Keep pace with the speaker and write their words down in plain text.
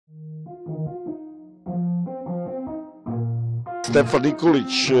Stefan Nikolic.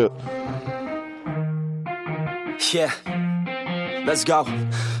 Yeah, let's go.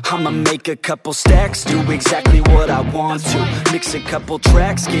 I'ma make a couple stacks, do exactly what I want to. Mix a couple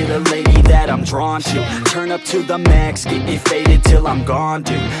tracks, get a lady that I'm drawn to. Turn up to the max, get me faded till I'm gone,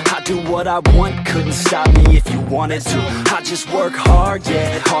 dude. I do what I want, couldn't stop me if you wanted to. I just work hard,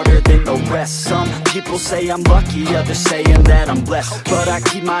 yeah, harder than the rest. Some people say I'm lucky, others saying that I'm blessed. But I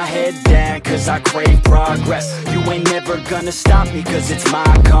keep my head down, cause I crave progress. You ain't never gonna stop me, cause it's my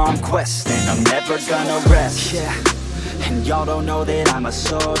conquest. And I'm never gonna rest, yeah. And y'all don't know that I'm a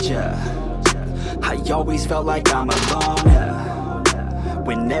soldier. I always felt like I'm alone, yeah.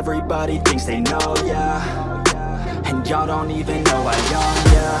 When everybody thinks they know, yeah. And y'all don't even know I own,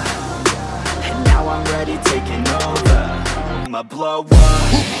 yeah. And now I'm ready taking over. I'ma blow up,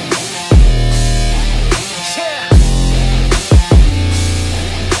 yeah.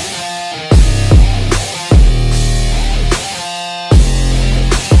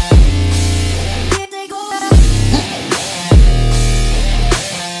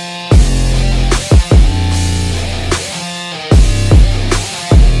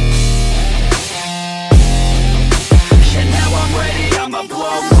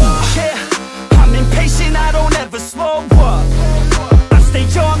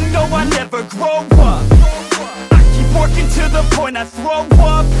 Grow up, I keep working to the point I throw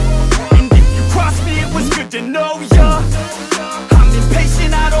up. And if you cross me, it was good to know ya. I'm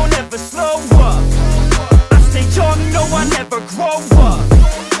impatient, I don't ever slow up. I stay young, no, I never grow up.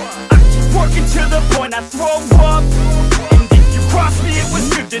 I keep working to the point I throw up. And if you cross me, it was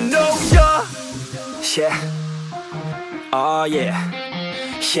good to know ya. Yeah, oh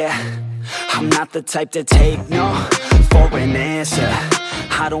yeah, yeah. I'm not the type to take no for an answer.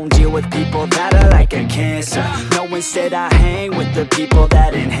 I don't deal with people that are like a cancer. No, instead I hang with the people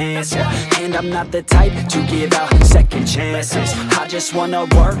that enhance ya. And I'm not the type to give out second chances. I just wanna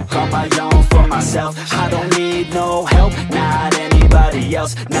work on my own for myself. I don't need no help, not anybody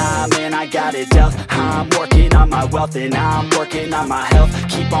else. Nah, man, I got it dealt. I'm working on my wealth and I'm working on my health.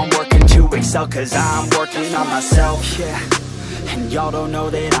 Keep on working to excel, cause I'm working on myself, yeah. And y'all don't know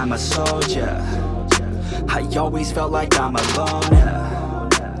that I'm a soldier. I always felt like I'm alone, yeah.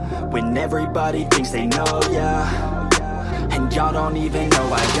 When everybody thinks they know, yeah. And y'all don't even know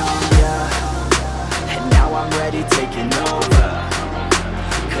I own, yeah. And now I'm ready taking over.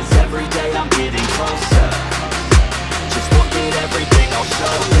 Cause every day I'm getting closer. Just look at everything I'll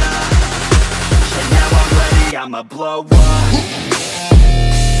show ya. And now I'm ready, I'ma blow up,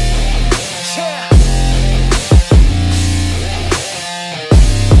 yeah.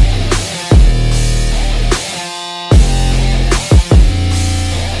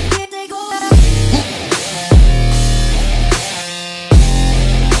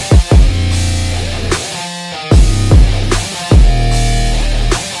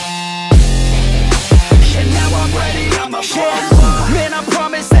 Man, I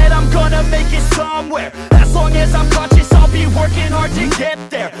promise that I'm gonna make it somewhere. As long as I'm conscious, I'll be working hard to get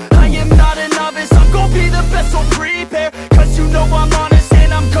there. I am not a novice, I'm gonna be the best, so prepare. Cause you know I'm honest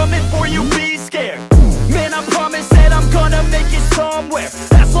and I'm coming for you, be scared. Man, I promise that I'm gonna make it somewhere.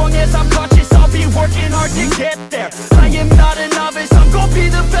 As long as I'm conscious, I'll be working hard to get there. I am not a novice, I'm gonna be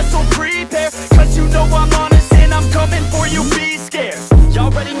the best, so prepare. Cause you know I'm honest and I'm coming for you, be scared.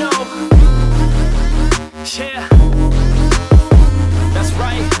 Y'all already know, yeah. That's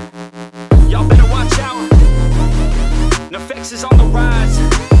right, y'all better watch out. NFX is on the rise,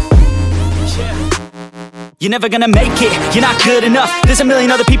 yeah. You're never gonna make it, you're not good enough. There's a million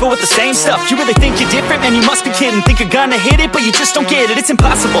other people with the same stuff. You really think you're different? Man, you must be kidding. Think you're gonna hit it, but you just don't get it. It's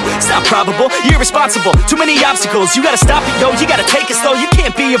impossible, it's not probable, you're irresponsible. Too many obstacles, you gotta stop it, yo. You gotta take it slow, you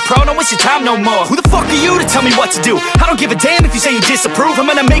can't be a pro. Don't waste your time no more. Who the fuck are you to tell me what to do? I don't give a damn if you say you disapprove. I'm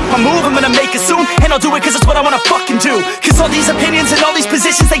gonna make my move, I'm gonna make it soon. And I'll do it cause it's what I wanna fucking do. Cause all these opinions and all these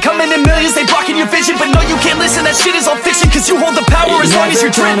positions, they come in millions, they blocking your vision. But no, you can't listen, that shit is all fiction. Cause you hold the power as long as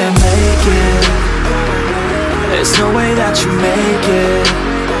you're dreaming. There's no way that you make it.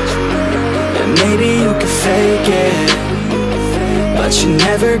 And maybe you can fake it, but you're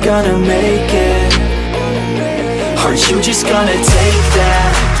never gonna make it. Are you just gonna take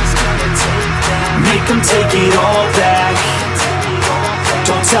that? Make them take it all back.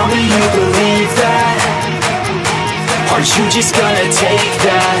 Don't tell me you believe that. Are you just gonna take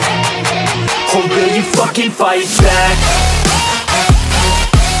that? Or will you fucking fight back?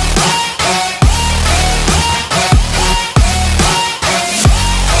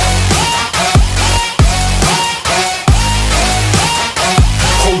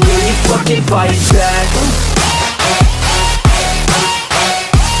 Fucking fight back.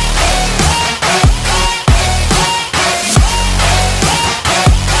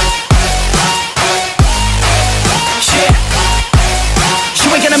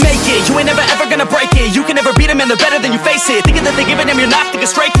 they're better than you, face it. Thinking that they give a damn, you're not, think a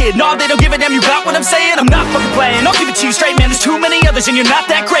straight kid. No, they don't give a damn, you got what I'm saying? I'm not fucking playing, I'll give it to you straight, man. There's too many others and you're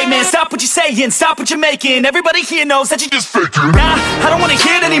not that great, man. Stop what you're saying, stop what you're making. Everybody here knows that you just faking. Nah, I don't wanna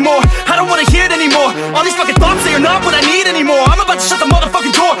hear it anymore, I don't wanna hear it anymore. All these fucking thoughts, they are not what I need anymore. I'm about to shut the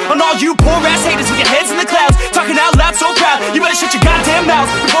motherfucking door on all you poor ass haters with your heads in the clouds, talking out loud so proud. You better shut your goddamn mouth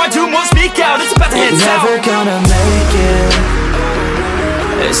before I do more, speak out. It's about to head south. You're never gonna make it.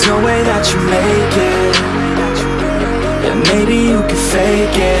 There's no way that you make it. Yeah, maybe you can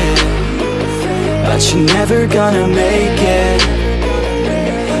fake it, but you're never gonna make it.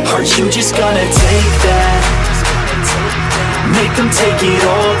 Are you just gonna take that? Make them take it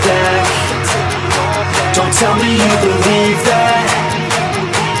all back. Don't tell me you believe that.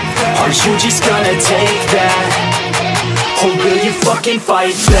 Are you just gonna take that? Or will you fucking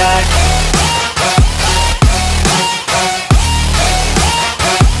fight back?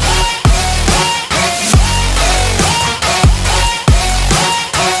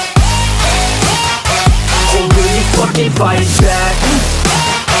 Or will you fucking fight back?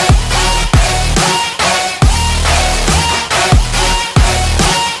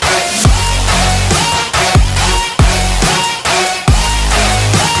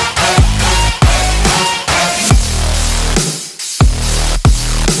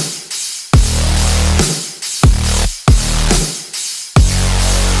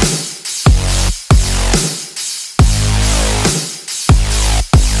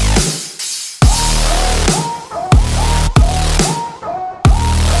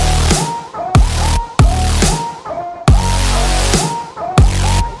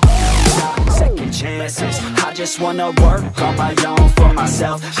 I just wanna work on my own for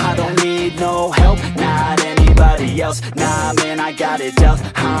myself. I don't need no help, not anybody else. Nah man, I got it dealt.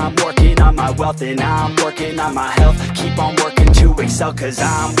 I'm working on my wealth and I'm working on my health. Keep on working to excel, cause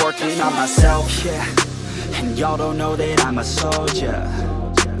I'm working on myself, yeah. And y'all don't know that I'm a soldier.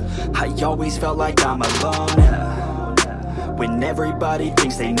 I always felt like I'm alone, yeah. When everybody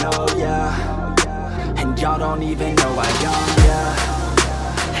thinks they know, yeah. And y'all don't even know I own,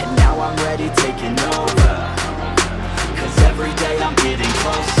 yeah. And now I'm ready taking over, cause every day I'm getting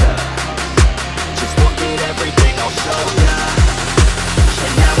closer. Just look at everything I'll show ya.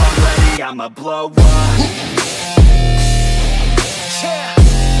 And now I'm ready, I'ma blow up. Yeah.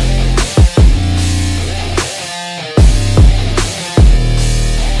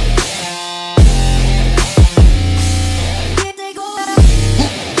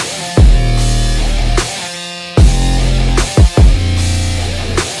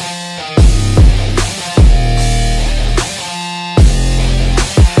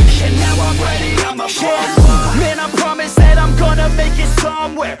 Man, I promise that I'm gonna make it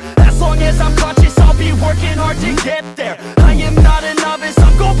somewhere. As long as I'm conscious, I'll be working hard to get there. I am not a novice,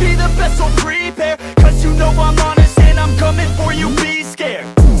 I'm gonna be the best, so prepare. Cause you know I'm